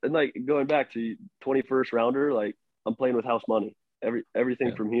and like going back to 21st rounder, like I'm playing with house money.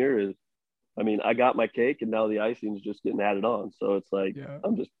 Everything from here is, I mean, I got my cake and now the icing is just getting added on. So it's like,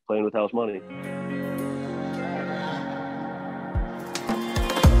 I'm just playing with house money.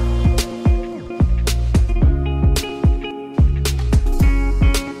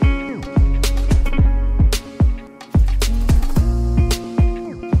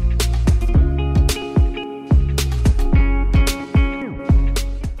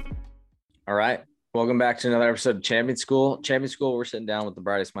 All right. Welcome back to another episode of Champion School. Champion School, we're sitting down with the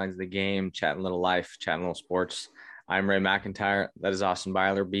brightest minds of the game, chatting a little life, chatting a little sports. I'm Ray McIntyre. That is Austin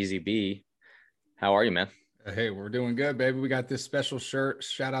Byler, BZB. How are you, man? Hey, we're doing good, baby. We got this special shirt.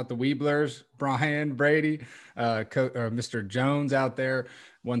 Shout out the Weeblers, Brian, Brady, Mr. Jones out there,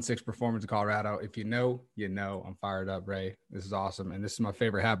 1-6 Performance in Colorado. If you know, you know. I'm fired up, Ray. This is awesome. And this is my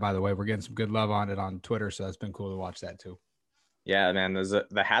favorite hat, by the way. We're getting some good love on it on Twitter, so it's been cool to watch that too. Yeah, man,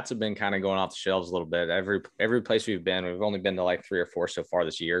 the hats have been kind of going off the shelves a little bit. Every place we've been, we've only been to like 3 or 4 so far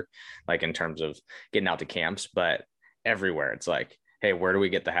this year, like in terms of getting out to camps, but everywhere it's like, hey, where do we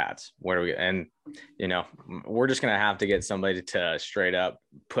get the hats? And you know, we're just going to have to get somebody to straight up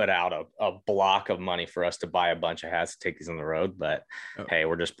put out a block of money for us to buy a bunch of hats to take these on the road. But hey,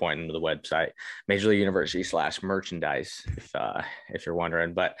 we're just pointing to the website, Major League University /merchandise, if you're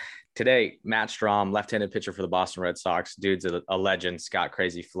wondering. But today, Matt Strahm, left-handed pitcher for the Boston Red Sox. Dude's a legend. Scott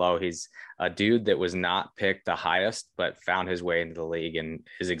Crazy Flow. He's a dude that was not picked the highest, but found his way into the league and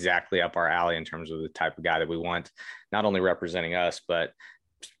is exactly up our alley in terms of the type of guy that we want, not only representing us, but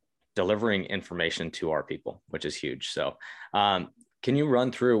delivering information to our people, which is huge. So can you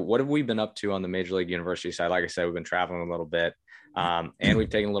run through what have we been up to on the Major League University side? Like I said, we've been traveling a little bit and we've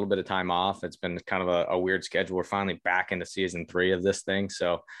taken a little bit of time off. It's been kind of a weird schedule. We're finally back into season 3 of this thing.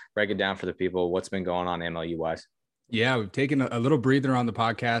 So break it down for the people. What's been going on MLU wise? Yeah, we've taken a little breather on the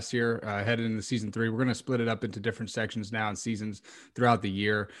podcast here, headed into season 3. We're going to split it up into different sections now and seasons throughout the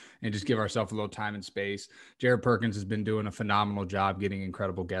year and just give ourselves a little time and space. Jared Perkins has been doing a phenomenal job getting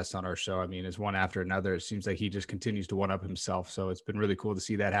incredible guests on our show. I mean, it's one after another. It seems like he just continues to one up himself. So it's been really cool to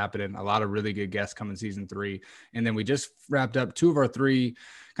see that happening. A lot of really good guests coming season 3. And then we just wrapped up 2 of our 3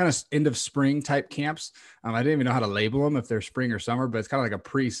 kind of end of spring type camps. I didn't even know how to label them if they're spring or summer, but it's kind of like a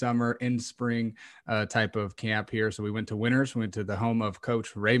pre-summer, end spring type of camp here. So we went to Winters, went to the home of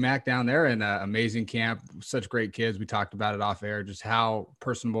Coach Ray Mack down there, and amazing camp. Such great kids. We talked about it off air, just how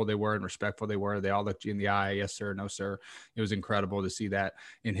personable they were and respectful they were. They all looked you in the eye. Yes, sir. No, sir. It was incredible to see that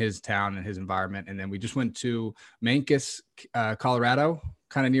in his town and his environment. And then we just went to Mancos, Colorado,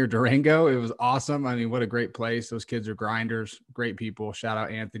 kind of near Durango. It was awesome. I mean, what a great place. Those kids are grinders, great people. Shout out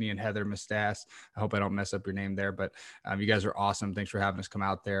Anthony and Heather Mistas. I hope I don't mess up your name there, but you guys are awesome. Thanks for having us come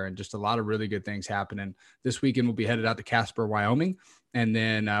out there, and just a lot of really good things happening. This weekend, we'll be headed out to Casper, Wyoming. And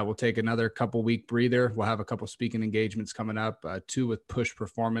then we'll take another couple week breather. We'll have a couple speaking engagements coming up, 2 with Push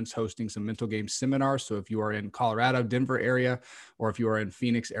Performance hosting some mental game seminars. So if you are in Colorado, Denver area, or if you are in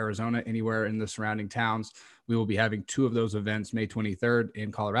Phoenix, Arizona, anywhere in the surrounding towns, we will be having 2 of those events, May 23rd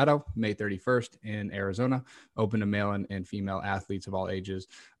in Colorado, May 31st in Arizona, open to male and female athletes of all ages,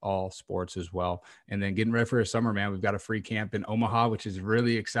 all sports as well. And then getting ready for a summer, man. We've got a free camp in Omaha, which is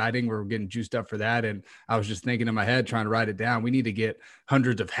really exciting. We're getting juiced up for that. And I was just thinking in my head, trying to write it down. We need to get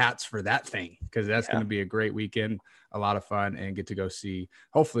hundreds of hats for that thing, because that's going to be a great weekend, a lot of fun, and get to go see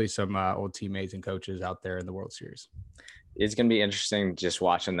hopefully some old teammates and coaches out there in the World Series. It's going to be interesting just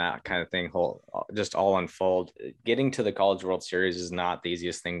watching that kind of thing just all unfold. Getting to the College World Series is not the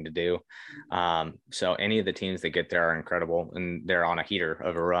easiest thing to do. So any of the teams that get there are incredible, and they're on a heater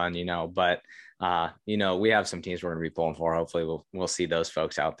of a run, but we have some teams we're going to be pulling for. Hopefully we'll see those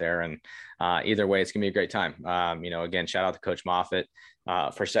folks out there. And either way, it's going to be a great time. Again, shout out to Coach Moffitt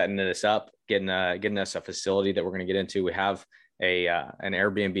for setting this up, getting us a facility that we're going to get into. We have an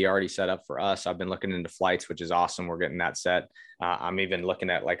Airbnb already set up for us. I've been looking into flights, which is awesome. We're getting that set. I'm even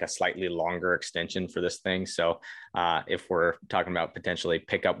looking at like a slightly longer extension for this thing. So if we're talking about potentially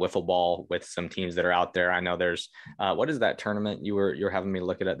pick up wiffle ball with some teams that are out there, I know there's what is that tournament you're having me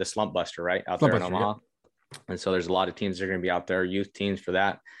look at the Slump Buster, right? Out there in Omaha. Yeah. And so there's a lot of teams that are going to be out there, youth teams for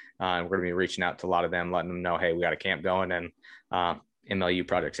that. And we're going to be reaching out to a lot of them, letting them know, hey, we got a camp going, and MLU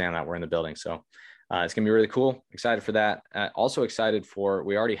Project Sandlot, we're in the building. So it's going to be really cool. Excited for that. Also excited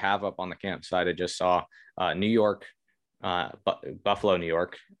we already have up on the campsite. I just saw New York, Buffalo, New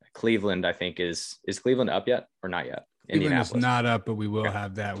York, Cleveland, I think is Cleveland up yet or not yet? Cleveland is not up, but we will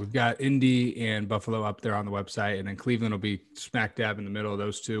have that. We've got Indy and Buffalo up there on the website, and then Cleveland will be smack dab in the middle of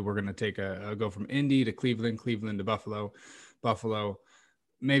those 2. We're going to take go from Indy to Cleveland, Cleveland to Buffalo, Buffalo,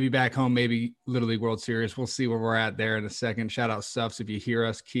 maybe back home, maybe Little League World Series. We'll see where we're at there in a second. Shout out Suffs. If you hear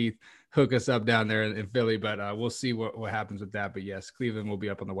us, Keith, hook us up down there in Philly, but we'll see what happens with that. But yes, Cleveland will be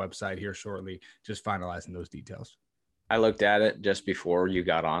up on the website here shortly, just finalizing those details. I looked at it just before you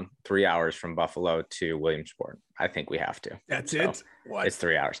got on, 3 hours from Buffalo to Williamsport. I think we have to. That's it. What? It's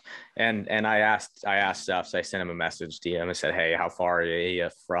 3 hours. And I asked Stuff, so I sent him a message to him and said, hey, how far are you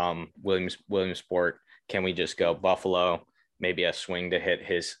from Williamsport? Can we just go Buffalo, maybe a swing to hit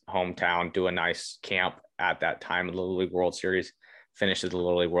his hometown, do a nice camp at that time of the Little League World Series, finish the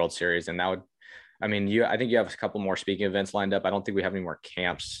Little League World Series. And that would, I mean, I think you have a couple more speaking events lined up. I don't think we have any more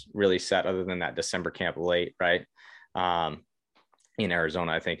camps really set other than that December camp late, right? In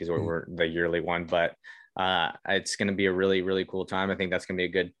Arizona, I think is where we're the yearly one, but it's going to be a really, really cool time. I think that's going to be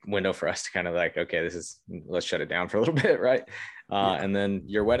a good window for us to kind of like, okay, let's shut it down for a little bit. Right. And then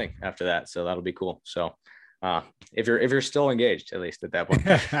your wedding after that. So that'll be cool. So if you're still engaged, at least at that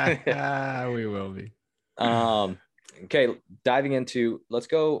point, we will be. Okay. Diving into, let's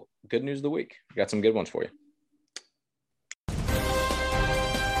go good news of the week. We got some good ones for you.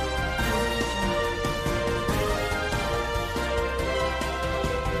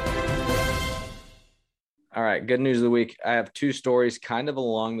 All right, good news of the week. I have two stories kind of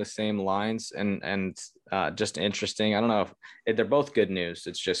along the same lines and just interesting. I don't know if they're both good news.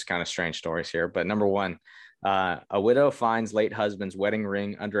 It's just kind of strange stories here. But number one, a widow finds late husband's wedding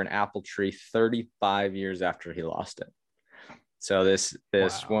ring under an apple tree 35 years after he lost it. So this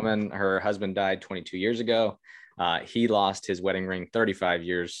woman, her husband died 22 years ago. He lost his wedding ring 35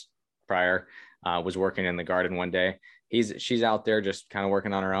 years prior, was working in the garden one day. She's out there just kind of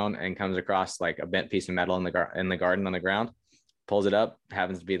working on her own and comes across like a bent piece of metal in the garden on the ground, pulls it up,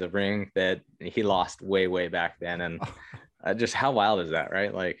 happens to be the ring that he lost way back then. And just how wild is that,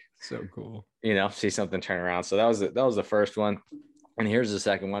 right? Like, so cool, see something turn around. So that was the first one. And here's the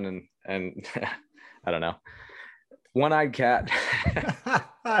second one. And I don't know. One-eyed cat.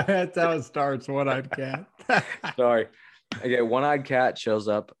 That's how it starts. One-eyed cat. Sorry. Okay. One-eyed cat shows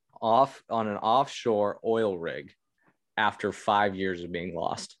up on an offshore oil rig after 5 years of being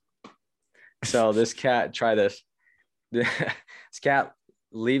lost. So this cat, try this. This cat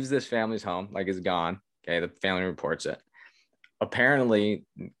leaves this family's home, like is gone. Okay. The family reports it. Apparently,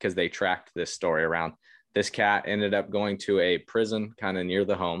 because they tracked this story around, this cat ended up going to a prison kind of near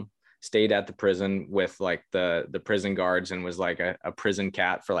the home, stayed at the prison with like the prison guards and was like a prison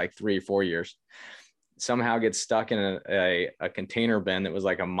cat for like 3 or 4 years. Somehow gets stuck in a container bin that was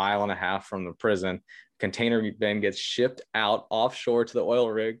like 1.5 miles from the prison. Container bin gets shipped out offshore to the oil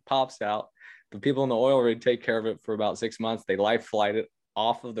rig, pops out. The people in the oil rig take care of it for about 6 months. They life flight it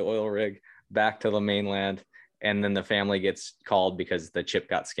off of the oil rig back to the mainland. And then the family gets called because the chip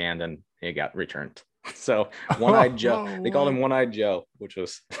got scanned and it got returned. So One-Eyed Joe, they called him One-Eyed Joe, which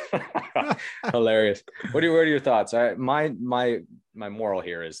was hilarious. What are your thoughts? My moral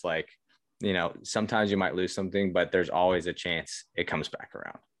here is like, sometimes you might lose something, but there's always a chance it comes back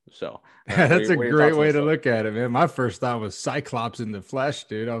around. So that's a great way to look at it, man. My first thought was Cyclops in the flesh,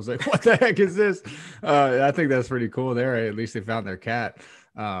 dude. I was like, what the heck is this? I think that's pretty cool there. At least they found their cat.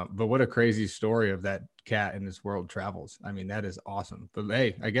 But what a crazy story of that cat in this world travels. I mean, that is awesome. But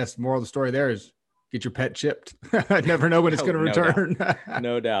hey, I guess moral of the story there is get your pet chipped. I never know when it's going to return.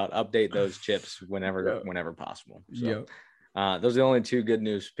 No doubt. Update those chips whenever possible. So. Those are the only two good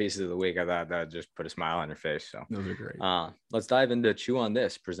news pieces of the week. I thought that just put a smile on your face. So those are great. Let's dive into Chew on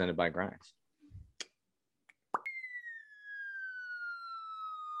This, presented by Grinds.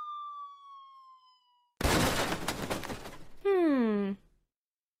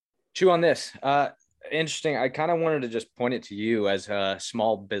 Chew on This. Interesting. I kind of wanted to just point it to you as a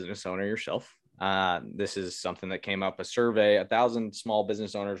small business owner yourself. This is something that came up, a survey. 1,000 small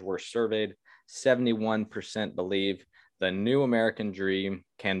business owners were surveyed. 71% believe the new American dream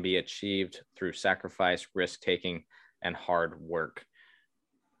can be achieved through sacrifice, risk-taking, and hard work.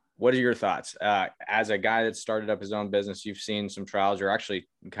 What are your thoughts? As a guy that started up his own business, you've seen some trials. You're actually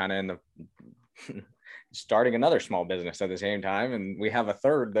kind of in the starting another small business at the same time. And we have a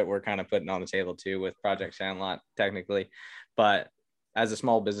third that we're kind of putting on the table too with Project Sandlot, technically. But as a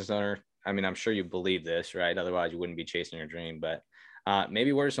small business owner, I mean, I'm sure you believe this, right? Otherwise you wouldn't be chasing your dream. But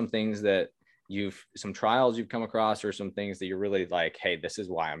maybe what are some things that some trials you've come across or some things that you're really like, hey, this is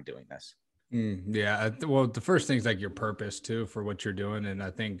why I'm doing this? Yeah. Well, the first thing is like your purpose too for what you're doing. And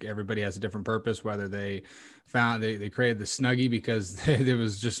I think everybody has a different purpose, whether they created the Snuggie because it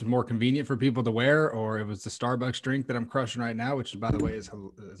was just more convenient for people to wear, or it was the Starbucks drink that I'm crushing right now, which by the way is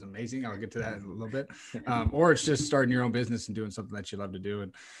amazing. I'll get to that in a little bit. Or it's just starting your own business and doing something that you love to do.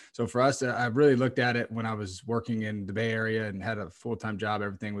 And so for us, I really looked at it when I was working in the Bay Area and had a full-time job.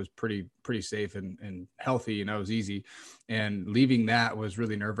 Everything was pretty safe and healthy, it was easy. And leaving that was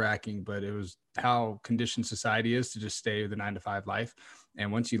really nerve-wracking, but it was how conditioned society is to just stay the 9-to-5 life.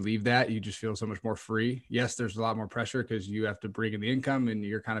 And once you leave that, you just feel so much more free. Yes, there's a lot more pressure because you have to bring in the income and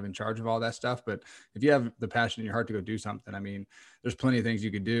you're kind of in charge of all that stuff. But if you have the passion in your heart to go do something, I mean, there's plenty of things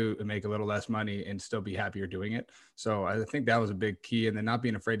you could do and make a little less money and still be happier doing it. So I think that was a big key. And then not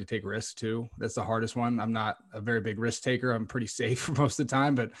being afraid to take risks too. That's the hardest one. I'm not a very big risk taker. I'm pretty safe for most of the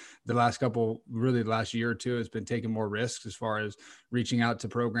time, but the last year or two has been taking more risks as far as reaching out to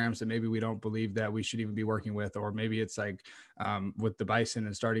programs that maybe we don't believe that we should even be working with, or maybe it's like with the Bison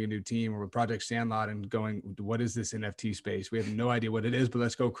and starting a new team, or with Project Sandlot and going, what is this NFT space? We have no idea what it is, but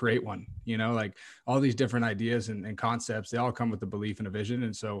let's go create one, like all these different ideas and concepts, they all come with a belief and a vision.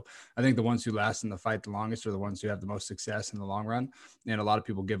 And so I think the ones who last in the fight the longest are the ones who have the most success in the long run. And a lot of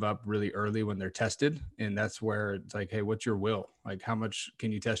people give up really early when they're tested. And that's where it's like, hey, what's your will? Like, how much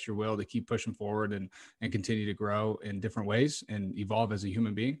can you test your will to keep pushing forward and continue to grow in different ways and evolve as a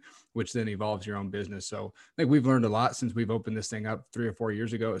human being, which then evolves your own business. So I think we've learned a lot since we've opened this thing up 3 or 4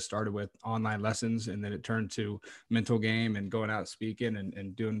 years ago. It started with online lessons, and then it turned to mental game and going out speaking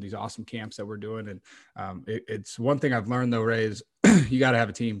and doing these awesome camps that we're doing. And it's one thing I've learned though, Ray, is you got to have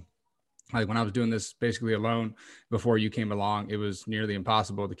a team. Like when I was doing this basically alone before you came along, it was nearly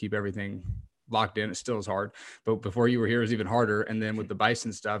impossible to keep everything locked in. It still is hard, but before you were here, it was even harder. And then with the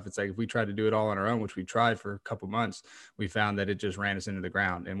Bison stuff, it's like, if we tried to do it all on our own, which we tried for a couple months, we found that it just ran us into the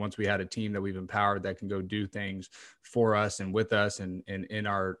ground. And once we had a team that we've empowered that can go do things for us and with us and in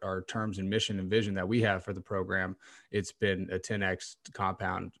our terms and mission and vision that we have for the program, it's been a 10X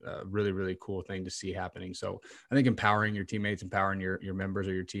compound, really, really cool thing to see happening. So I think empowering your teammates, empowering your members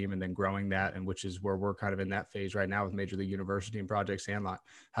of your team, and then growing that, and which is where we're kind of in that phase right now with Major League University and Project Sandlot.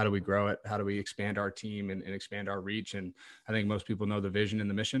 How do we grow it? How do we expand our team and expand our reach? And I think most people know the vision and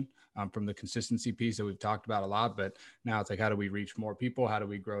the mission from the consistency piece that we've talked about a lot, but now it's like, how do we reach more people? How do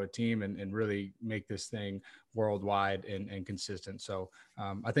we grow a team and really make this thing worldwide and consistent? So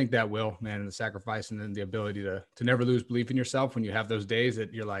I think that will, man, and the sacrifice and then the ability to never lose belief in yourself when you have those days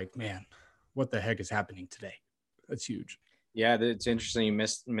that you're like, man, what the heck is happening today? That's huge. Yeah, it's interesting. You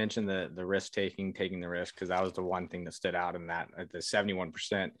mentioned the risk taking the risk, because that was the one thing that stood out in that. The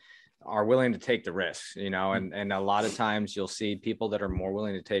 71% are willing to take the risks, and a lot of times you'll see people that are more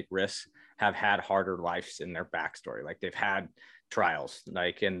willing to take risks have had harder lives in their backstory. Like they've had trials,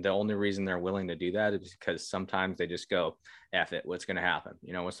 and the only reason they're willing to do that is because sometimes they just go, F it, what's going to happen?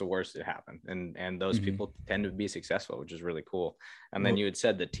 What's the worst that happen? And those people tend to be successful, which is really cool. And then you had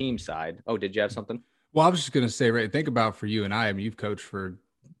said the team side. Oh, did you have something? Well, I was just going to say, Ray, think about for you and I mean, you've coached for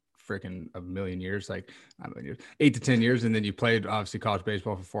freaking a million years, like 8 to 10 years. And then you played obviously college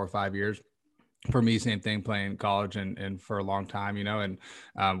baseball for 4 or 5 years. For me, same thing, playing college and for a long time,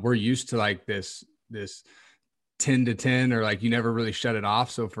 and we're used to like this 10 to 10, or like you never really shut it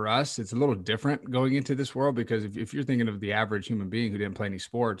off. So for us, it's a little different going into this world, because if you're thinking of the average human being who didn't play any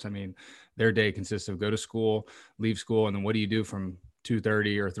sports, I mean, their day consists of go to school, leave school, and then what do you do from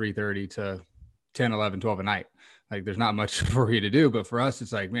 2:30 or 3:30 to 10, 11, 12 at night? Like there's not much for you to do. But for us,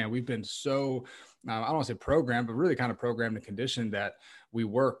 it's like, man, we've been so, I don't want to say programmed, but really kind of programmed and conditioned that we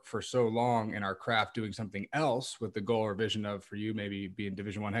work for so long in our craft doing something else with the goal or vision of, for you, maybe being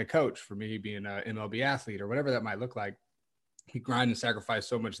Division I head coach, for me being an MLB athlete or whatever that might look like. We grind and sacrifice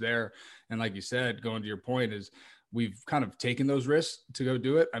so much there. And like you said, going to your point, is we've kind of taken those risks to go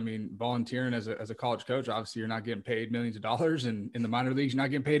do it. I mean, volunteering as a college coach, obviously you're not getting paid millions of dollars, and in the minor leagues, you're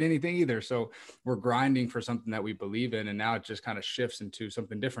not getting paid anything either. So we're grinding for something that we believe in. And now it just kind of shifts into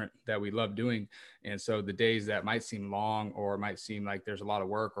something different that we love doing. And so the days that might seem long, or might seem like there's a lot of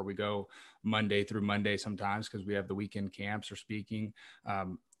work, or we go Monday through Monday sometimes because we have the weekend camps or speaking,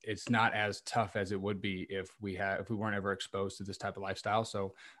 it's not as tough as it would be if we weren't ever exposed to this type of lifestyle.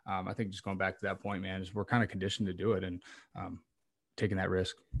 So I think just going back to that point, man, is we're kind of conditioned to do it and taking that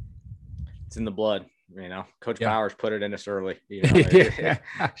risk. It's in the blood, Coach Yeah. Powers put it in us early.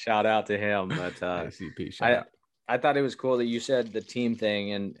 Shout out to him. But I thought it was cool that you said the team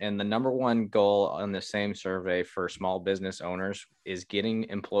thing, and the number one goal on the same survey for small business owners is getting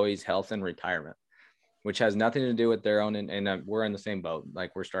employees health and retirement. which has nothing to do with their own. And we're in the same boat.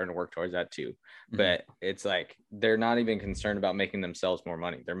 Like, we're starting to work towards that too. Mm-hmm. But it's like, they're not even concerned about making themselves more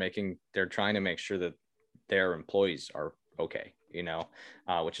money. They're trying to make sure that their employees are okay,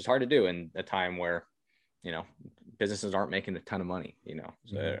 which is hard to do in a time where, businesses aren't making a ton of money,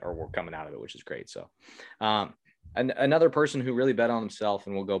 or we're coming out of it, which is great. So, and another person who really bet on himself,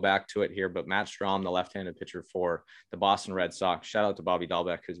 and we'll go back to it here, but Matt Strahm, the left-handed pitcher for the Boston Red Sox. Shout out to Bobby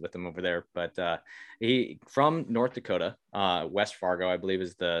Dahlbeck, who's with them over there. But he from North Dakota, West Fargo, I believe,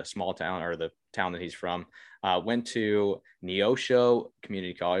 is the small town, or the town that he's from. Went to Neosho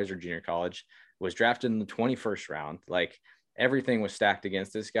Community College, or junior college. Was drafted in the 21st round. Like, everything was stacked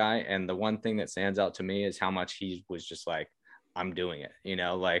against this guy. And the one thing that stands out to me is how much he was just like, I'm doing it.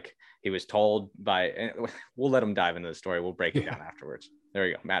 Like, he was told by, we'll let him dive into the story. We'll break it down afterwards. There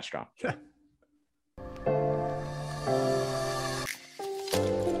you go. Matt Strahm.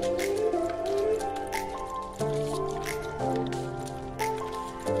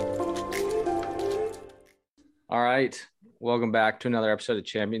 All right. Welcome back to another episode of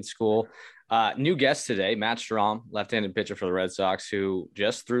Champion School. New guest today, Matt Strahm, left-handed pitcher for the Red Sox, who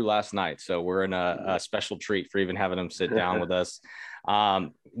just threw last night. So we're in a special treat for even having him sit down with us.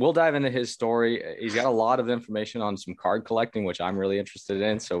 We'll dive into his story. He's got a lot of information on some card collecting, which I'm really interested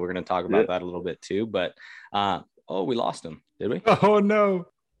in. So we're going to talk about that a little bit too. But, we lost him. Did we? Oh, no.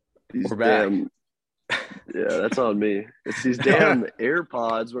 We're back. Yeah, that's on me. It's these damn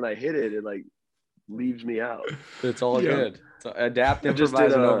AirPods. When I hit it, it like leaves me out. It's all good. So adapt,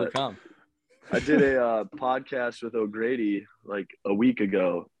 improvise, and overcome. I did a podcast with O'Grady like a week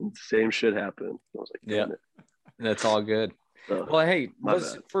ago. Same shit happened. I was like, yeah, that's all good. Well, hey,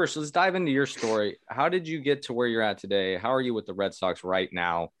 let's dive into your story. How did you get to where you're at today? How are you with the Red Sox right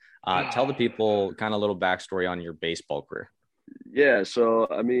now? Tell the people kind of a little backstory on your baseball career. Yeah, so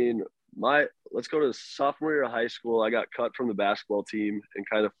I mean, let's go to sophomore year of high school. I got cut from the basketball team and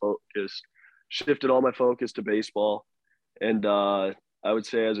kind of shifted all my focus to baseball. And I would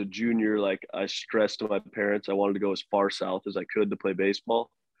say as a junior, like, I stressed to my parents I wanted to go as far south as I could to play baseball.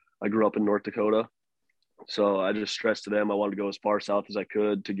 I grew up in North Dakota. So I just stressed to them I wanted to go as far south as I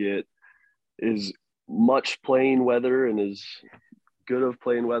could to get as much playing weather and as good of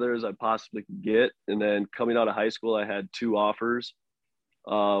playing weather as I possibly could get. And then coming out of high school, I had two offers.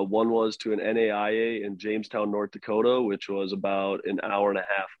 One was to an NAIA in Jamestown, North Dakota, which was about an hour and a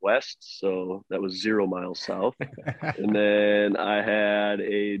half west. So that was 0 miles south. And then I had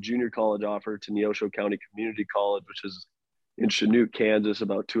a junior college offer to Neosho County Community College, which is in Chinook, Kansas,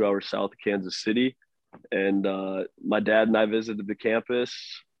 about 2 hours south of Kansas City. And my dad and I visited the campus,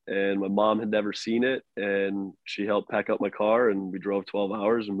 and my mom had never seen it. And she helped pack up my car, and we drove 12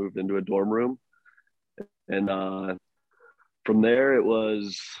 hours and moved into a dorm room. And from there, it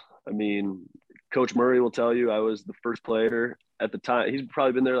was, I mean, Coach Murray will tell you I was the first player at the time. He's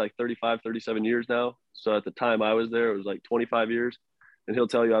probably been there like 35, 37 years now. So at the time I was there, it was like 25 years. And he'll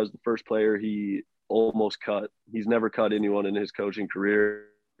tell you I was the first player he almost cut. He's never cut anyone in his coaching career.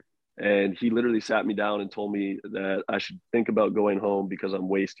 And he literally sat me down and told me that I should think about going home because I'm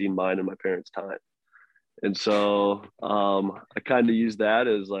wasting mine and my parents' time. And so I kind of used that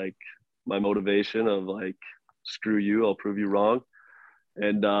as like my motivation of like, screw you, I'll prove you wrong.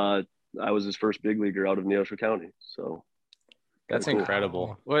 And I was his first big leaguer out of Neosho County. So that's cool.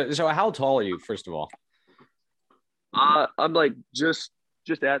 Incredible. So how tall are you, first of all? I'm like just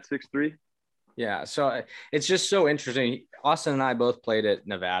at 6'3". Yeah, so it's just so interesting. Austin and I both played at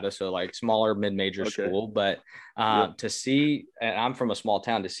Nevada, so like smaller mid-major school. But to see, and I'm from a small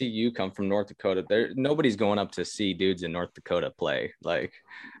town, to see you come from North Dakota, nobody's going up to see dudes in North Dakota play. Like,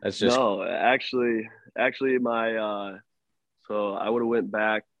 that's just actually my so I would have went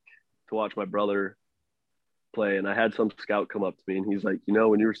back to watch my brother play, and I had some scout come up to me and he's like,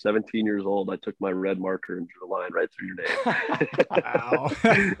 when you were 17 years old, I took my red marker and drew a line right through your name. Wow.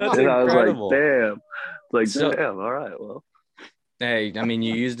 That's and incredible. I was like, damn, all right, well. Hey, I mean,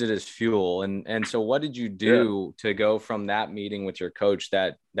 you used it as fuel. And so what did you do to go from that meeting with your coach,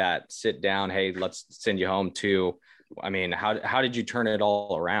 that sit down, hey, let's send you home, to, I mean, how did you turn it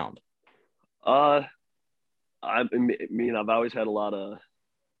all around? I mean, I've always had a lot of,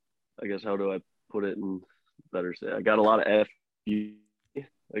 I guess, how do I put it in better say? I got a lot of FU,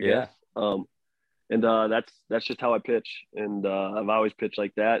 I guess. And that's just how I pitch. And I've always pitched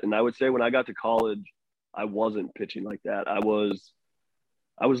like that. And I would say when I got to college, I wasn't pitching like that. I was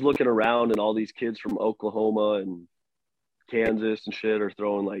looking around and all these kids from Oklahoma and Kansas and shit are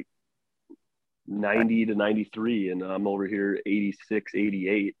throwing like 90 to 93. And I'm over here 86,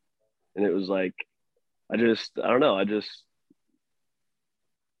 88. And it was like, I don't know. I just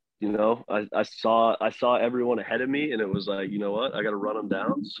I saw everyone ahead of me, and it was like, you know what, I got to run them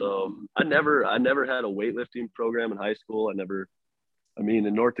down. So I never had a weightlifting program in high school. In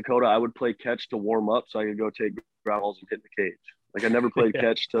North Dakota, I would play catch to warm up so I could go take ground balls and hit the cage. Like I never played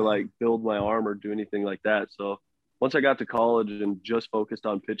catch to like build my arm or do anything like that. So once I got to college and just focused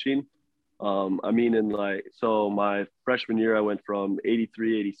on pitching, so my freshman year, I went from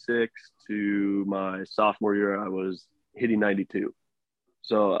 83, 86 to my sophomore year, I was hitting 92.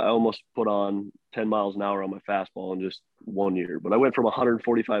 So I almost put on 10 miles an hour on my fastball in just 1 year. But I went from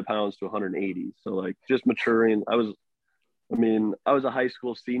 145 pounds to 180. So like just maturing. I was a high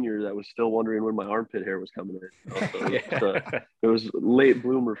school senior that was still wondering when my armpit hair was coming in. So it was a late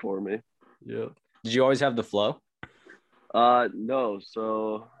bloomer for me. Yeah. Did you always have the flow? No.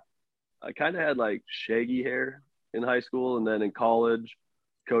 So I kind of had like shaggy hair in high school, and then in college,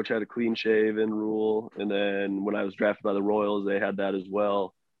 coach had a clean shaven rule. And then when I was drafted by the Royals, they had that as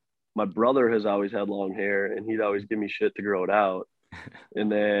well. My brother has always had long hair, and he'd always give me shit to grow it out.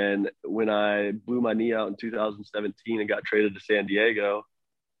 And then when I blew my knee out in 2017 and got traded to San Diego,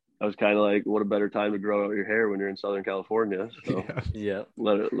 I was kind of like, what a better time to grow out your hair when you're in Southern California. So yeah,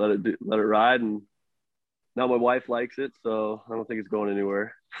 let it ride. And now my wife likes it, so I don't think it's going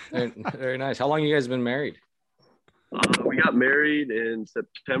anywhere. Very nice. How long you guys been married? We got married in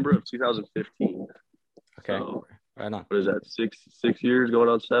September of 2015. Okay, so, right on. What is that? 6 years going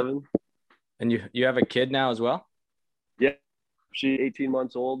on 7? And you have a kid now as well? Yeah, she's 18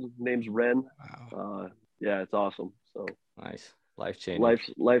 months old. Name's Ren. Wow. Yeah, it's awesome. So nice. Life changing.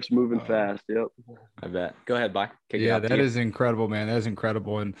 Life's moving fast. Yep. I bet. Go ahead, Bye. Yeah, that is incredible, man. That is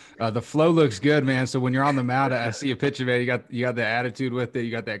incredible. And the flow looks good, man. So when you're on the mound, I see a picture, man. You got the attitude with it.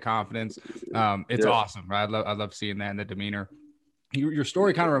 You got that confidence. It's awesome, right? I love seeing that and the demeanor. Your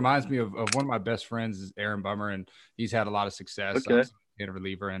story kind of reminds me of one of my best friends is Aaron Bummer, and he's had a lot of success. Okay. In a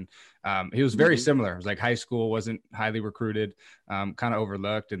reliever, and he was very similar. It was like high school wasn't highly recruited, kind of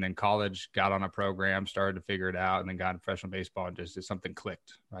overlooked, and then college got on a program, started to figure it out, and then got in professional baseball, and just something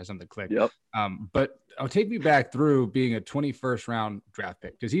clicked, right? Something clicked. Yep. But I'll take me back through being a 21st round draft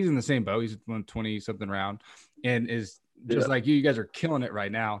pick, because he's in the same boat. He's 20 something round, and is just like you guys are killing it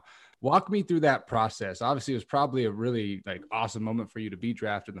right now. Walk me through that process. Obviously, it was probably a really like awesome moment for you to be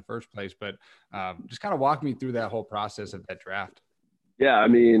drafted in the first place, but just kind of walk me through that whole process of that draft. Yeah,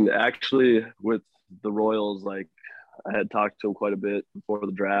 actually with the Royals, like I had talked to them quite a bit before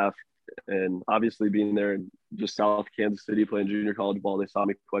the draft, and obviously being there in just South Kansas City playing junior college ball, they saw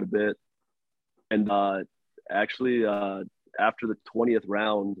me quite a bit. And after the 20th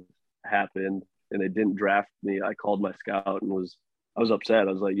round happened and they didn't draft me, I called my scout and I was upset.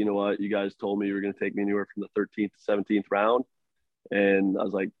 I was like, you know what, you guys told me you were going to take me anywhere from the 13th to 17th round, and I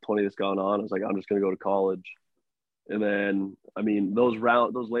was like, 20th gone on. I was like, I'm just going to go to college. And then, those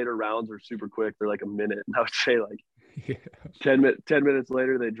later rounds are super quick. They're like a minute. And I would say like 10 minutes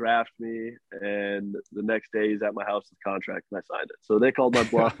later, they draft me. And the next day he's at my house with the contract and I signed it. So they called my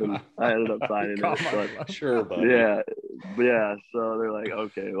bluff and I ended up signing it. But, sure, buddy. Yeah. So they're like,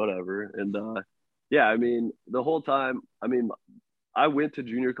 okay, whatever. And the whole time, I went to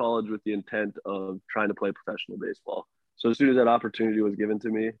junior college with the intent of trying to play professional baseball. So as soon as that opportunity was given to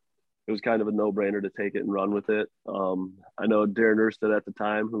me, it was kind of a no-brainer to take it and run with it. I know Darren Erstad at the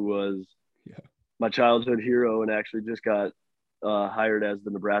time, who was my childhood hero and actually just got hired as the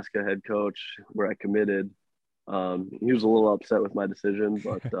Nebraska head coach where I committed. He was a little upset with my decision,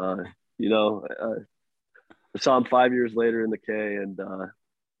 but, I saw him 5 years later in the K, and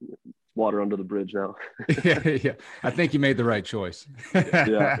water under the bridge now. yeah. I think you made the right choice.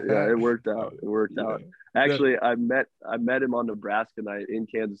 yeah, it worked out. Actually, I met him on Nebraska night in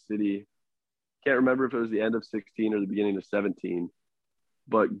Kansas City. Can't remember if it was the end of 16 or the beginning of 17.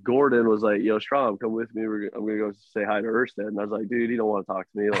 But Gordon was like, yo, Strom, come with me. I'm going to go say hi to Erstad. And I was like, dude, he don't want to talk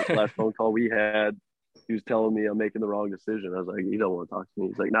to me. Like, the last phone call we had, he was telling me I'm making the wrong decision. I was like, you don't want to talk to me.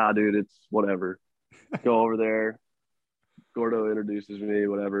 He's like, nah, dude, it's whatever. Go over there. Gordo introduces me,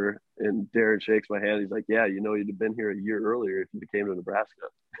 whatever. And Darren shakes my hand. He's like, yeah, you'd have been here a year earlier if you came to Nebraska.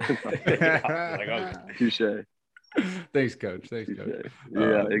 Touche. Thanks, Coach.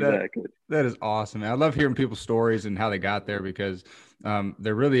 Yeah, exactly. That is awesome, man. I love hearing people's stories and how they got there, because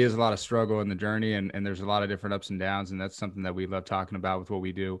there really is a lot of struggle in the journey, and there's a lot of different ups and downs, and that's something that we love talking about with what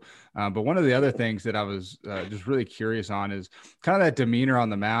we do. But one of the other things that I was just really curious on is kind of that demeanor on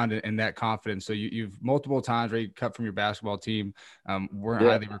the mound and that confidence. So you've multiple times, right, cut from your basketball team, weren't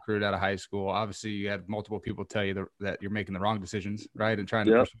highly recruited out of high school. Obviously, you had multiple people tell you that you're making the wrong decisions, right, and trying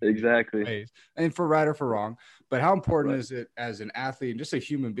to exactly ways, and for right or for wrong. But how important is it as an athlete and just a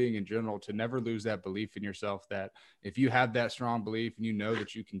human being in general to never lose that belief in yourself, that if you have that strong belief belief and you know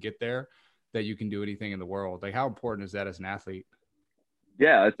that you can get there, that you can do anything in the world. Like, how important is that as an athlete?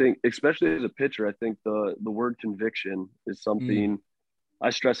 Yeah, I think especially as a pitcher, I think the word conviction is something I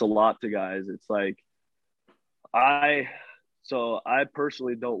stress a lot to guys. It's like I I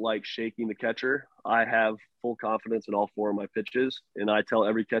personally don't like shaking the catcher. I have full confidence in all four of my pitches, and I tell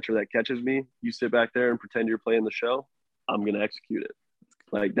every catcher that catches me, you sit back there and pretend you're playing the show. I'm going to execute it.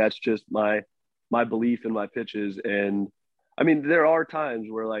 Like, that's just my belief in my pitches. And I mean, there are times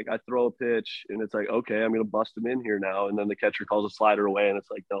where like I throw a pitch and it's like, okay, I'm going to bust him in here now. And then the catcher calls a slider away and it's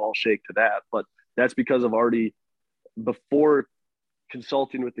like, no, I'll shake to that. But that's because I've already, before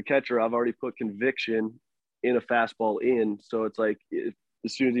consulting with the catcher, I've already put conviction in a fastball in. So it's like,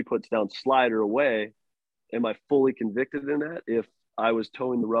 as soon as he puts down slider away, am I fully convicted in that? If I was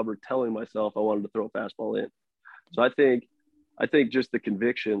towing the rubber, telling myself I wanted to throw a fastball in. So I think just the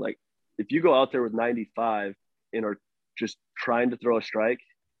conviction, like if you go out there with 95 and are just trying to throw a strike,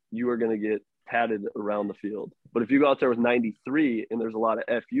 you are going to get patted around the field. But if you go out there with 93 and there's a lot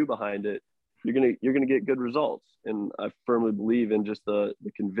of FU behind it, you're going to get good results. And I firmly believe in just the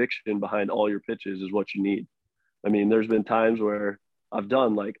conviction behind all your pitches is what you need. I mean, there's been times where I've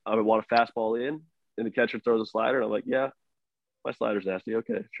done like, I would want a fastball in and the catcher throws a slider. And I'm like, yeah, my slider's nasty.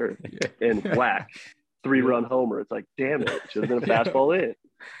 Okay, sure. And whack, 3-run homer. It's like, damn it, should have been a fastball in.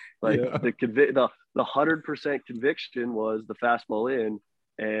 Like the 100% conviction was the fastball in,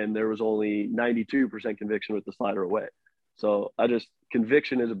 and there was only 92% conviction with the slider away. So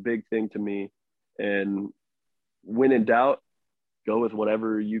conviction is a big thing to me. And when in doubt, go with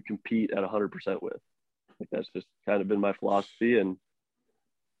whatever you compete at 100% with. Like, that's just kind of been my philosophy and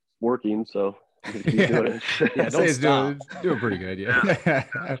working. So I'm gonna keep doing it. Yeah, don't stop. Doing pretty good.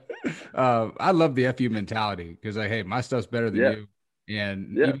 Yeah. I love the FU mentality because like, hey, my stuff's better than you.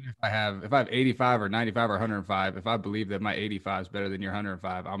 And even if I have 85 or 95 or 105, if I believe that my 85 is better than your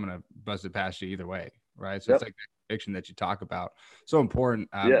 105, I'm going to bust it past you either way. Right. So it's like the conviction that you talk about. So important.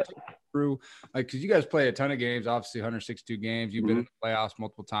 Through, like, because you guys play a ton of games, obviously 162 games. You've been in the playoffs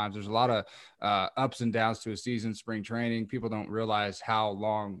multiple times. There's a lot of ups and downs to a season, spring training. People don't realize how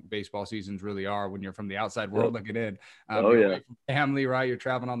long baseball seasons really are when you're from the outside world looking in. You're away from family, right? You're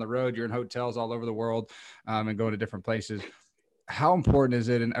traveling on the road. You're in hotels all over the world and going to different places. How important is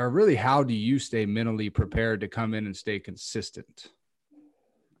it, or really, how do you stay mentally prepared to come in and stay consistent?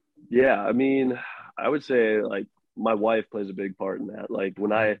 Yeah, I mean, I would say like my wife plays a big part in that. Like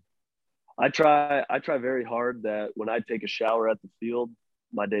when I try very hard that when I take a shower at the field,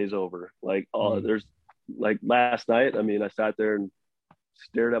 my day's over. Like, there's like last night, I mean, I sat there and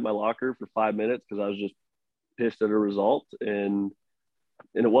stared at my locker for 5 minutes because I was just pissed at a result. And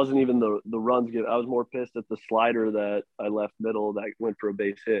it wasn't even the runs given. I was more pissed at the slider that I left middle that went for a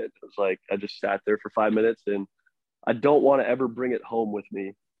base hit. It was like, I just sat there for 5 minutes, and I don't want to ever bring it home with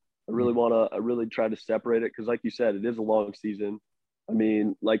me. I really try to separate it. Cause like you said, it is a long season. I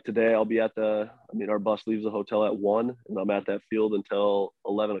mean, like today I'll be our bus leaves the hotel at 1 and I'm at that field until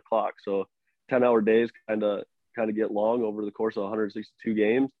 11 o'clock. So 10-hour days kind of get long over the course of 162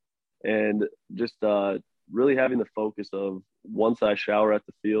 games. And just really having the focus of once I shower at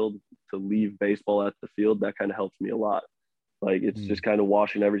the field to leave baseball at the field, that kind of helps me a lot. Like it's just kind of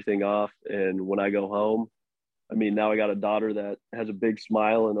washing everything off. And when I go home, I mean, now I got a daughter that has a big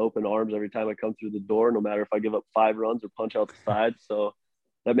smile and open arms every time I come through the door, no matter if I give up 5 runs or punch out the side. So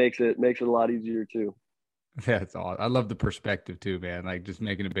that makes it a lot easier too. That's all. I love the perspective too, man. Like just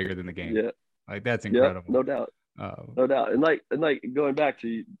making it bigger than the game. Yeah. Like that's incredible. Yeah, no doubt. No doubt. And like going back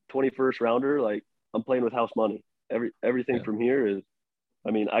to 21st rounder, like I'm playing with house money. Everything from here is,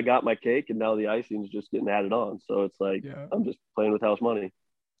 I mean, I got my cake and now the icing is just getting added on. So it's like, I'm just playing with house money.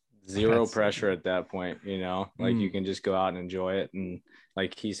 Zero pressure at that point, like you can just go out and enjoy it. And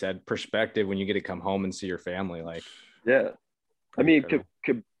like he said, perspective when you get to come home and see your family, like, I mean,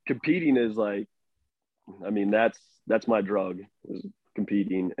 competing is like, I mean, that's my drug, is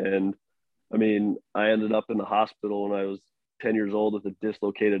competing. And I mean, I ended up in the hospital when I was 10 years old with a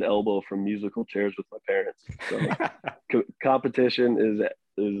dislocated elbow from musical chairs with my parents. So competition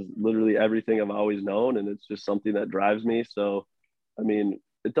is literally everything I've always known. And it's just something that drives me. So, I mean,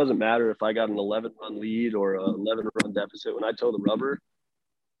 it doesn't matter if I got an 11-run lead or an 11-run deficit when I toe the rubber.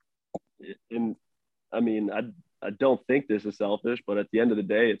 And I mean, I don't think this is selfish, but at the end of the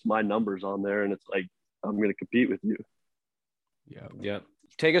day, it's my numbers on there, and it's like I'm going to compete with you. Yeah.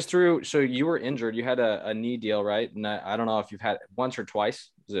 Take us through. So you were injured. You had a knee deal, right? And I don't know if you've had it once or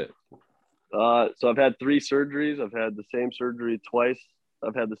twice. Is it? So I've had 3 surgeries. I've had the same surgery twice.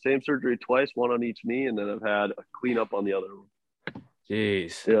 One on each knee, and then I've had a cleanup on the other one.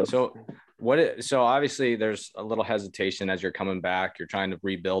 Jeez. Yeah. So So obviously there's a little hesitation as you're coming back. You're trying to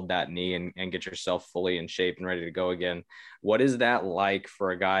rebuild that knee and get yourself fully in shape and ready to go again. What is that like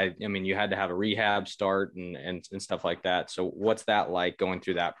for a guy? I mean, you had to have a rehab start and stuff like that. So what's that like going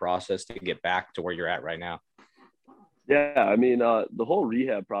through that process to get back to where you're at right now? Yeah, I mean, the whole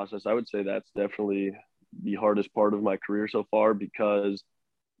rehab process, I would say that's definitely the hardest part of my career so far because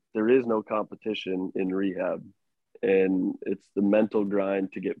there is no competition in rehab. And it's the mental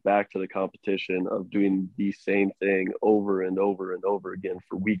grind to get back to the competition of doing the same thing over and over and over again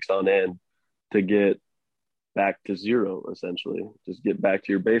for weeks on end to get back to zero, essentially, just get back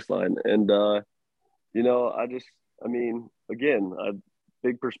to your baseline. And, I mean, again, I'm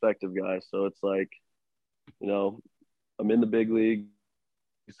big perspective guy. So it's like, you know, I'm in the big leagues,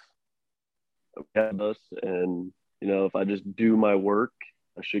 and, if I just do my work,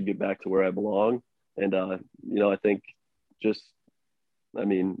 I should get back to where I belong. And, I think just, I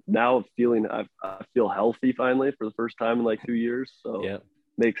mean, now I feel healthy finally for the first time in like 2 years. So yeah,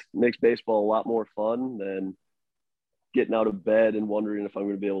 makes baseball a lot more fun than getting out of bed and wondering if I'm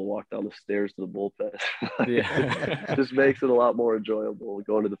going to be able to walk down the stairs to the bullpen. yeah. Just makes it a lot more enjoyable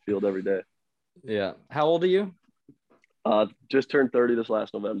going to the field every day. Yeah. How old are you? Just turned 30 this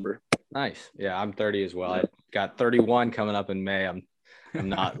last November. Nice. Yeah, I'm 30 as well. Yeah. I got 31 coming up in May. I'm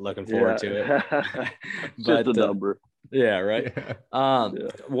not looking forward to it. But just a number. Yeah, right. Yeah.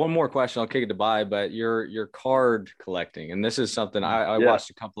 One more question. I'll kick it to Bai, but your card collecting, and this is something I watched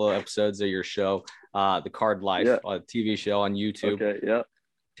a couple of episodes of your show, The Card Life, TV show on YouTube. Okay, yeah.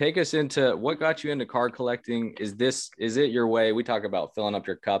 Take us into what got you into card collecting. Is it your way? We talk about filling up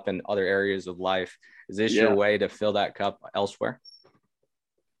your cup in other areas of life. Is this your way to fill that cup elsewhere?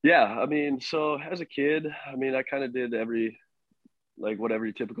 Yeah, I mean, so as a kid, I mean, I kind of did what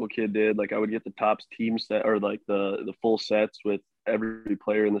every typical kid did. Like I would get the Topps team set or like the full sets with every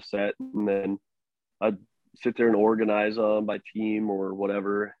player in the set, and then I'd sit there and organize them by team or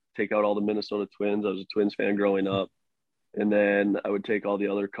whatever. Take out all the Minnesota Twins. I was a Twins fan growing up, and then I would take all the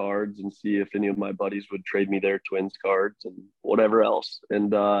other cards and see if any of my buddies would trade me their Twins cards and whatever else.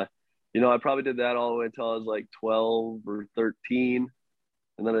 And I probably did that all the way until I was like 12 or 13.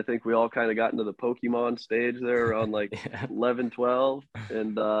 And then I think we all kind of got into the Pokemon stage there around like 11, 12.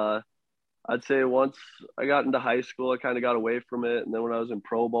 And I'd say once I got into high school, I kind of got away from it. And then when I was in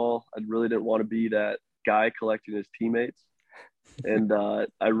pro ball, I really didn't want to be that guy collecting his teammates. And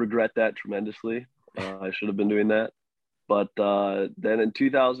I regret that tremendously. I should have been doing that. But then in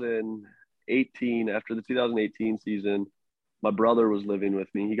 2018, after the 2018 season, my brother was living with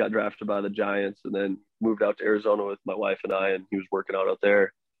me. He got drafted by the Giants and then moved out to Arizona with my wife and I, and he was working out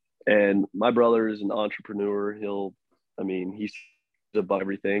there. And my brother is an entrepreneur. He's above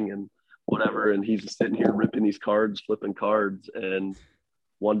everything and whatever. And he's sitting here ripping these cards, flipping cards. And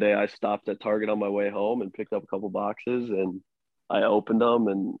one day I stopped at Target on my way home and picked up a couple boxes and I opened them.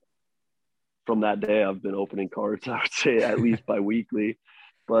 And from that day, I've been opening cards, I would say at least bi-weekly.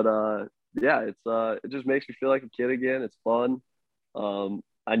 But it just makes me feel like a kid again. It's fun.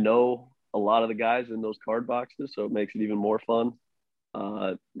 I know a lot of the guys in those card boxes, so it makes it even more fun.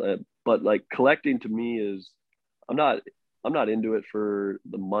 But like collecting to me is, I'm not into it for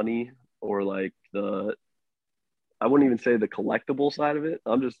the money or like I wouldn't even say the collectible side of it.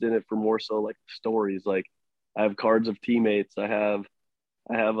 I'm just in it for more so like stories. Like I have cards of teammates. I have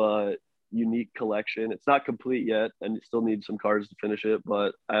a unique collection. It's not complete yet and it still needs some cards to finish it,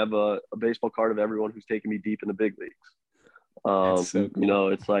 but I have a baseball card of everyone who's taken me deep in the big leagues. So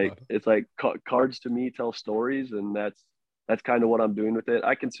cool. It's like cards to me tell stories, and that's kind of what I'm doing with it.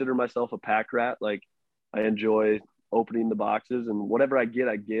 I consider myself a pack rat. Like I enjoy opening the boxes, and whatever I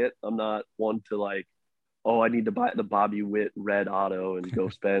get. I'm not one to like, oh, I need to buy the Bobby Witt red auto and go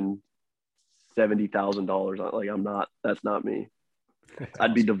spend $70,000 on. Like I'm not. That's not me. That's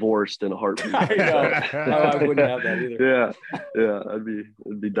I'd awesome. Be divorced in a heartbeat. I wouldn't have that either. Yeah,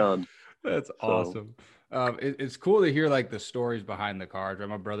 it'd be done. That's awesome. It's cool to hear like the stories behind the cards. Right?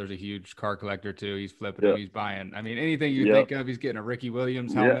 My brother's a huge card collector too. He's flipping them. He's buying. I mean, anything you think of, he's getting a Ricky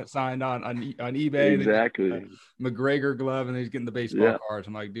Williams helmet signed on eBay. Exactly. McGregor glove, and then he's getting the baseball cards.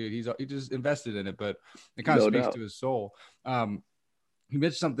 I'm like, dude, he just invested in it, but it kind of speaks to his soul. He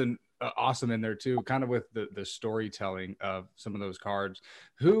mentioned something awesome in there too, kind of with the storytelling of some of those cards.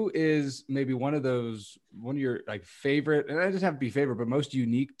 Who is maybe one of your like favorite, and I just have to be favorite, but most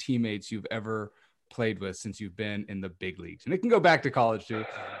unique teammates you've ever played with since you've been in the big leagues? And it can go back to college too,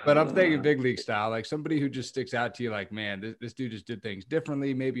 but I'm thinking big league style, like somebody who just sticks out to you like, man, this dude just did things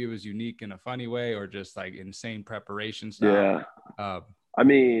differently. Maybe it was unique in a funny way or just like insane preparation style. I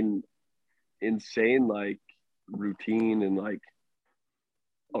mean, insane, like routine and like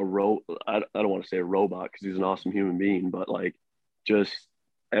I don't want to say a robot because he's an awesome human being, but like just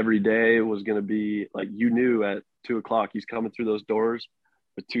every day was going to be like, you knew at 2:00 he's coming through those doors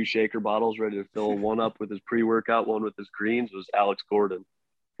with 2 shaker bottles ready to fill one up with his pre-workout, one with his greens. Was Alex Gordon.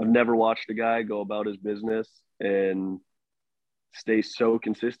 I've never watched a guy go about his business and stay so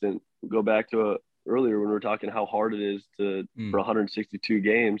consistent. Go back to earlier when we were talking how hard it is for 162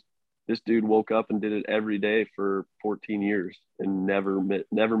 games. This dude woke up and did it every day for 14 years and never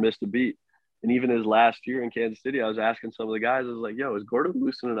missed a beat. And even his last year in Kansas City, I was asking some of the guys, I was like, yo, is Gordon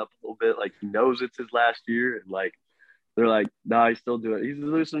loosening up a little bit? Like, he knows it's his last year. And like, they're like, nah, he's still doing it. He's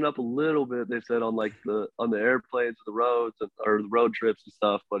loosening up a little bit, they said, on the airplanes, the roads, or the road trips and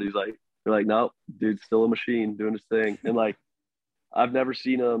stuff. But he's like, they're like, no, dude's still a machine doing his thing. And like, I've never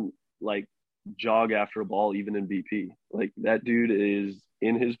seen him like jog after a ball, even in BP. Like, that dude is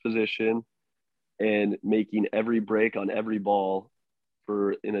in his position and making every break on every ball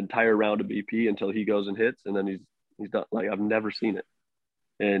for an entire round of BP until he goes and hits, and then he's done. Like, I've never seen it.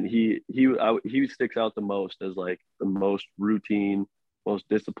 And he sticks out the most as like the most routine, most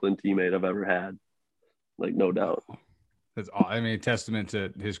disciplined teammate I've ever had. Like, no doubt. That's all. I mean, a testament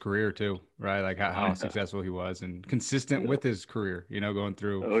to his career too, right? Like how successful he was and consistent with his career, going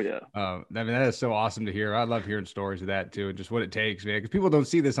through. Oh yeah. I mean, that is so awesome to hear. I love hearing stories of that too, and just what it takes, man. Because people don't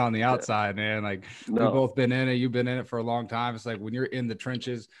see this on the outside, man. Like, we've both been in it. You've been in it for a long time. It's like when you're in the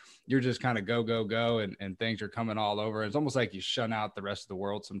trenches, you're just kind of go, and things are coming all over. It's almost like you shun out the rest of the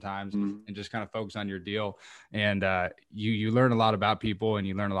world sometimes and just kind of focus on your deal. And you learn a lot about people and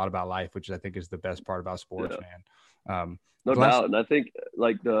you learn a lot about life, which I think is the best part about sports, man. No doubt. And I think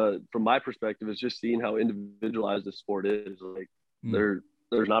like from my perspective, it's just seeing how individualized the sport is. Like there's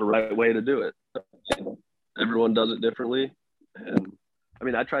not a right way to do it. Everyone does it differently. And I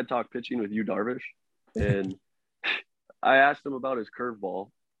mean, I tried talk pitching with Yu Darvish, and I asked him about his curveball,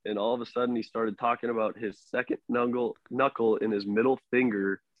 and all of a sudden he started talking about his second knuckle in his middle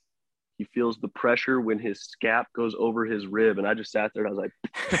finger. He feels the pressure when his scap goes over his rib. And I just sat there and I was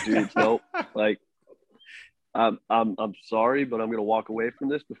like, dude, nope. Like, I'm sorry, but I'm going to walk away from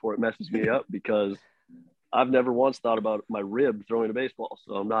this before it messes me up, because I've never once thought about my rib throwing a baseball.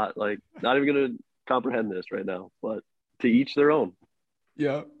 So I'm not even going to comprehend this right now, but to each their own.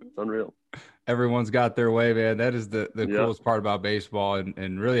 Yeah. It's unreal. Everyone's got their way, man. That is the coolest part about baseball,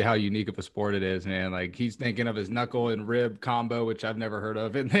 and really how unique of a sport it is, man. Like, he's thinking of his knuckle and rib combo, which I've never heard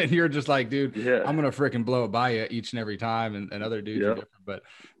of. And then you're just like, dude, I'm going to freaking blow it by you each and every time. And other dudes are different, but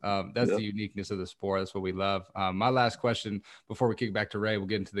that's the uniqueness of the sport. That's what we love. My last question before we kick back to Ray, we'll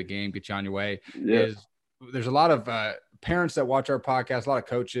get into the game, get you on your way, is there's a lot of parents that watch our podcast, a lot of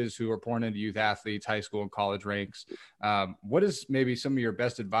coaches who are pouring into youth athletes, high school and college ranks. What is maybe some of your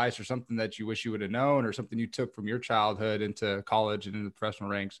best advice, or something that you wish you would have known, or something you took from your childhood into college and into the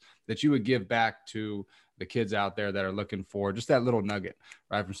professional ranks that you would give back to the kids out there that are looking for just that little nugget,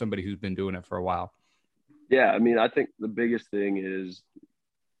 right, from somebody who's been doing it for a while? Yeah, I mean, I think the biggest thing is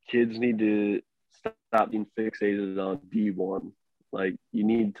kids need to stop being fixated on D1. Like, you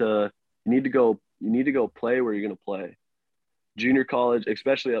need to go play where you're going to play. Junior college,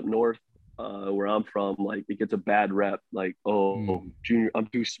 especially up north, where I'm from, like, it gets a bad rep. Like, junior, I'm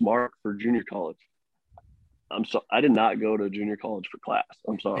too smart for junior college. I did not go to junior college for class.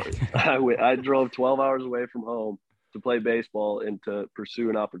 I'm sorry. I drove 12 hours away from home to play baseball and to pursue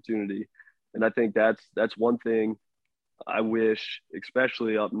an opportunity. And I think that's one thing I wish,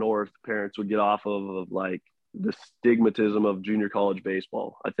 especially up north, parents would get off of like the stigmatism of junior college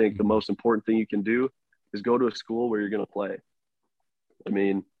baseball. I think the most important thing you can do is go to a school where you're going to play. I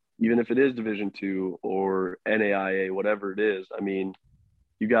mean, even if it is Division II or NAIA, whatever it is. I mean,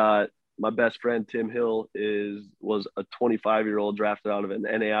 you got my best friend, Tim Hill, was a 25-year-old drafted out of an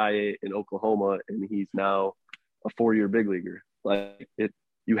NAIA in Oklahoma, and he's now a 4-year big leaguer. Like,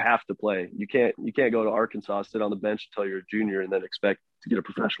 you have to play. You can't go to Arkansas, sit on the bench until you're a junior, and then expect to get a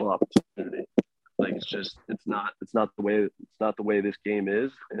professional opportunity. Like, it's not the way this game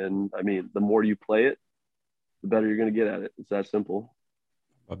is. And I mean, the more you play it, the better you're going to get at it. It's that simple.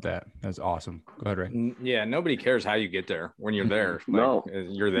 Love that. That's awesome. Go ahead, Ray. Yeah. Nobody cares how you get there when you're there. Like, no,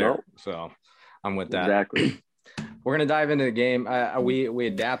 you're there. No. So I'm with that. Exactly. We're going to dive into the game. We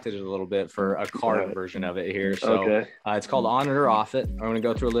adapted it a little bit for a card version of it here. So it's called On It or Off It. I'm going to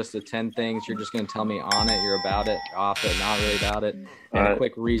go through a list of 10 things. You're just going to tell me on it, you're about it, off it, not really about it, and a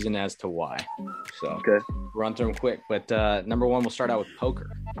quick reason as to why. So run through them quick. But number one, we'll start out with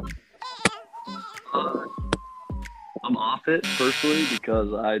poker. I'm off it personally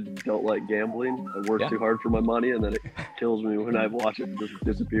because I don't like gambling. I work too hard for my money, and then it kills me when I watch it just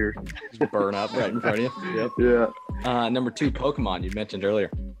disappear. Just burn up right in front of you. Yep. Yeah. Number two, Pokemon, you mentioned earlier.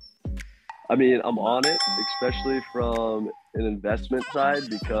 I mean, I'm on it, especially from an investment side,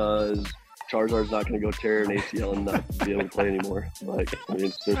 because Charizard's not going to go tear an ACL and not be able to play anymore. Like, I mean,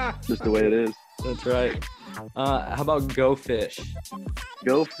 it's just the way it is. That's right. How about Go Fish?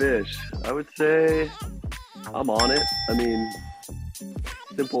 Go Fish. I would say I'm on it. I mean,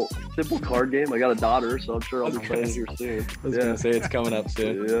 simple card game. I got a daughter, so I'm sure I'll be playing here soon. I was gonna say it's coming up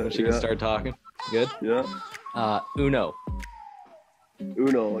soon. Yeah, When she can start talking. Good. Yeah. Uno.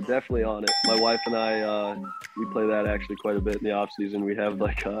 Uno, definitely on it. My wife and I, we play that actually quite a bit in the off season. We have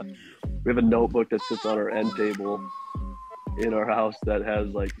a notebook that sits on our end table in our house that has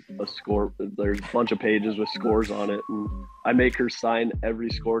like a score. There's a bunch of pages with scores on it, and I make her sign every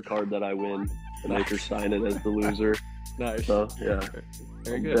scorecard that I win, and I make her sign it as the loser. Nice. So yeah,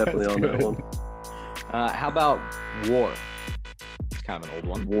 Very good. definitely on that one. How about War? It's kind of an old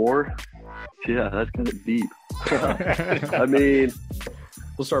one. War, yeah, that's kind of deep. I mean,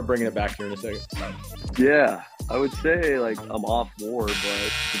 We'll start bringing it back here in a second. yeah, I would say like I'm off War,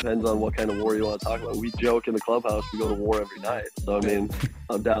 but depends on what kind of war you want to talk about. We joke in the clubhouse, we go to war every night. So I mean,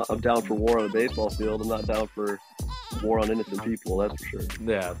 I'm down for war on a baseball field. I'm not down for war on innocent people. That's for sure.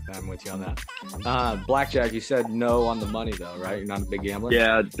 Yeah, I'm with you on that. Blackjack, you said no on the money though, right? You're not a big gambler.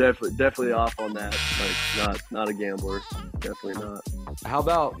 Yeah, definitely off on that. Like not a gambler. Definitely not. How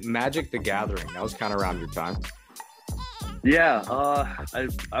about Magic the Gathering? That was kind of around your time. Yeah,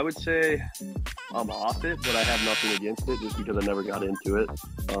 I would say I'm off it, but I have nothing against it just because I never got into it.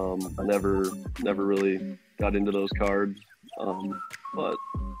 I never really got into those cards. But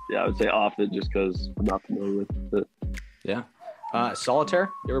yeah, I would say off it just because I'm not familiar with it. Yeah.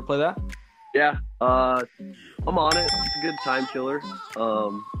 Solitaire, you ever play that? Yeah, I'm on it. It's a good time killer.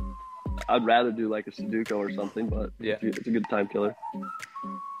 I'd rather do like a Sudoku or something, but yeah, it's a good time killer.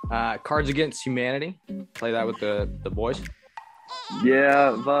 Cards Against Humanity, play that with the boys.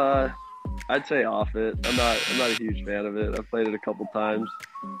 Yeah, I'd say off it. I'm not a huge fan of it. I've played it a couple times.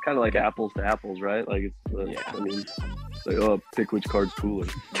 Kind of like apples to apples, right? Like it's I mean, it's like, oh, pick which card's cooler.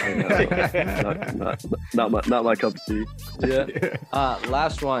 not my cup of tea. Yeah.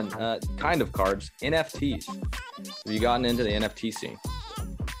 Last one, kind of cards, NFTs. Have you gotten into the NFT scene?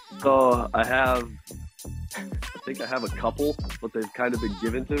 So I think I have a couple, but they've kind of been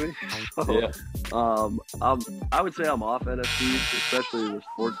given to me. So, yeah. I would say I'm off NFTs, especially the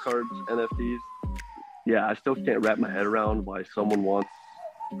sports cards NFTs. Yeah, I still can't wrap my head around why someone wants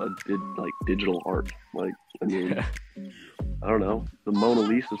digital art. Like, I mean, I don't know. The Mona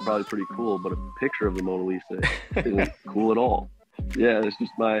Lisa is probably pretty cool, but a picture of the Mona Lisa isn't cool at all. Yeah, it's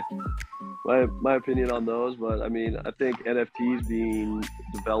just my opinion on those. But I mean, I think NFTs being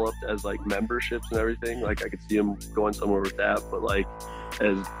developed as like memberships and everything, like I could see them going somewhere with that. But like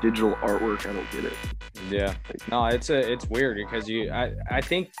as digital artwork, I don't get it. Yeah, no, it's weird because I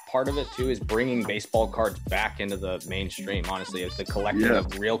think part of it too is bringing baseball cards back into the mainstream. Honestly, as the collecting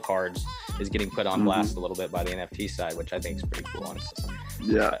of real cards is getting put on blast a little bit by the NFT side, which I think is pretty cool, honestly.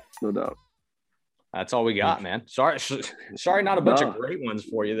 Yeah, no doubt. That's all we got, man. Sorry, not a bunch of great ones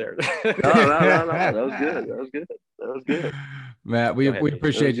for you there. No. That was good. Matt, we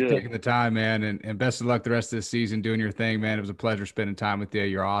appreciate you taking the time, man, and best of luck the rest of the season doing your thing, man. It was a pleasure spending time with you.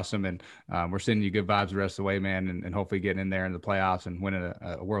 You're awesome, and we're sending you good vibes the rest of the way, man, and hopefully getting in there in the playoffs and winning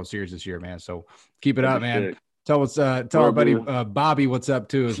a World Series this year, man. So keep it up, man. Tell our buddy Bobby what's up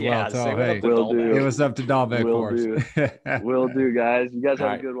too as well. Tell hey, what's up to Dahlbeck for us. Will do, guys. You guys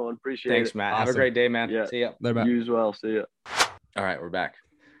have a good one. Appreciate it. Thanks, Matt. Awesome. Have a great day, man. Yeah. See ya. You as well. See ya. All right, we're back.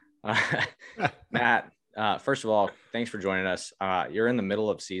 Matt, first of all, thanks for joining us. You're in the middle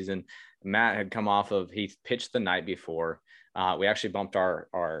of season. Matt had come off of, he pitched the night before. We actually bumped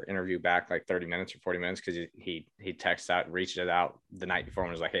our interview back like 30 minutes or 40 minutes because he texted out, reached it out the night before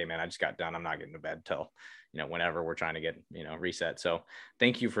and was like, hey, man, I just got done. I'm not getting to bed till whenever we're trying to get, reset. So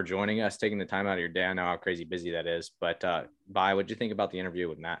thank you for joining us, taking the time out of your day. I know how crazy busy that is, but what'd you think about the interview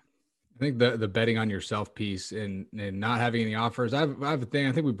with Matt? I think the betting on yourself piece and not having any offers. I have a thing.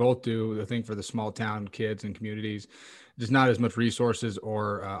 I think we both do the thing for the small town kids and communities. Just not as much resources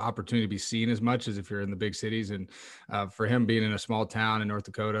or opportunity to be seen as much as if you're in the big cities. And for him being in a small town in North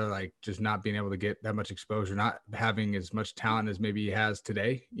Dakota, like just not being able to get that much exposure, not having as much talent as maybe he has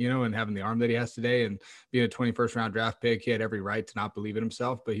today, and having the arm that he has today and being a 21st round draft pick, he had every right to not believe in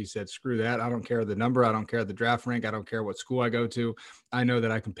himself. But he said, screw that. I don't care the number. I don't care the draft rank. I don't care what school I go to. I know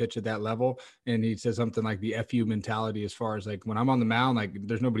that I can pitch at that level. And he said something like the FU mentality as far as like when I'm on the mound, like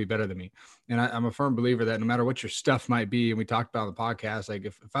there's nobody better than me. And I'm a firm believer that no matter what your stuff might be. And we talked about on the podcast, like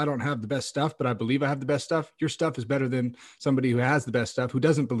if I don't have the best stuff, but I believe I have the best stuff, your stuff is better than somebody who has the best stuff, who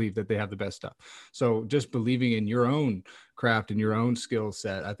doesn't believe that they have the best stuff. So just believing in your own craft and your own skill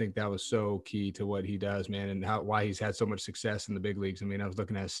set, I think that was so key to what he does, man, and why he's had so much success in the big leagues. I mean, I was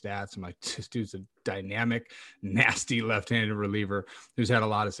looking at his stats. I'm like, this dude's a dynamic, nasty left-handed reliever who's had a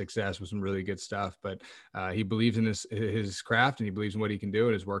lot of success with some really good stuff. But he believes in his craft, and he believes in what he can do,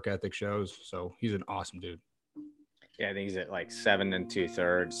 and his work ethic shows. So he's an awesome dude. Yeah, I think he's at like 7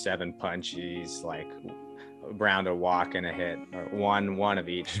 2/3, 7 punchies, like ground a walk and a hit, or one of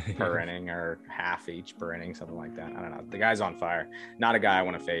each per inning, or half each per inning, something like that. I don't know. The guy's on fire. Not a guy I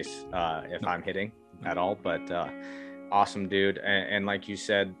want to face if I'm hitting at all, but awesome dude. And like you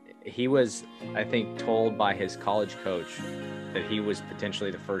said, he was, I think, told by his college coach that he was potentially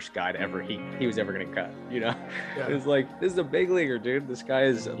the first guy to ever he was ever going to cut, you know? Yeah. It was like, this is a big leaguer, dude. This guy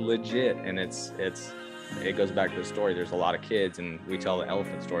is legit. And it goes back to the story. There's a lot of kids, and we tell the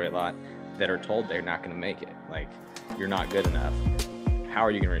elephant story a lot, that are told they're not going to make it. Like, you're not good enough. How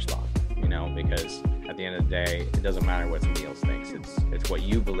are you going to respond? You know, because at the end of the day, it doesn't matter what somebody else thinks. It's what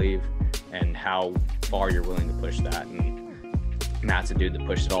you believe and how far you're willing to push that. And Matt's a dude that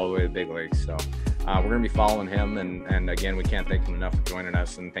pushed it all the way to the big leagues. So we're going to be following him. And again, we can't thank him enough for joining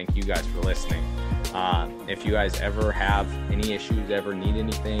us. And thank you guys for listening. If you guys ever have any issues, ever need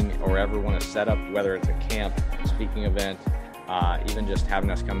anything, or ever want to set up, whether it's a camp, a speaking event, even just having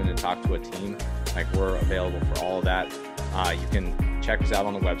us come in and talk to a team, like, we're available for all of that. You can check us out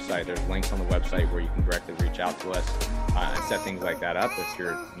on the website. There's links on the website where you can directly reach out to us and set things like that up. If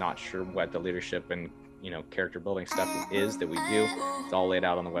you're not sure what the leadership and, you know, character building stuff is that we do, it's all laid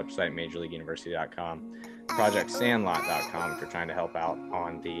out on the website, majorleagueuniversity.com. projectsandlot.com if you're trying to help out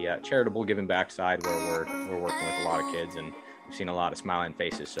on the charitable giving back side, where we're working with a lot of kids, and we've seen a lot of smiling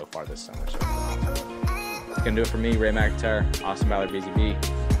faces so far this summer. So that's gonna do it for me, Ray McIntyre, Austin Ballard, BZB.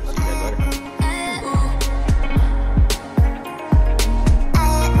 See you guys later.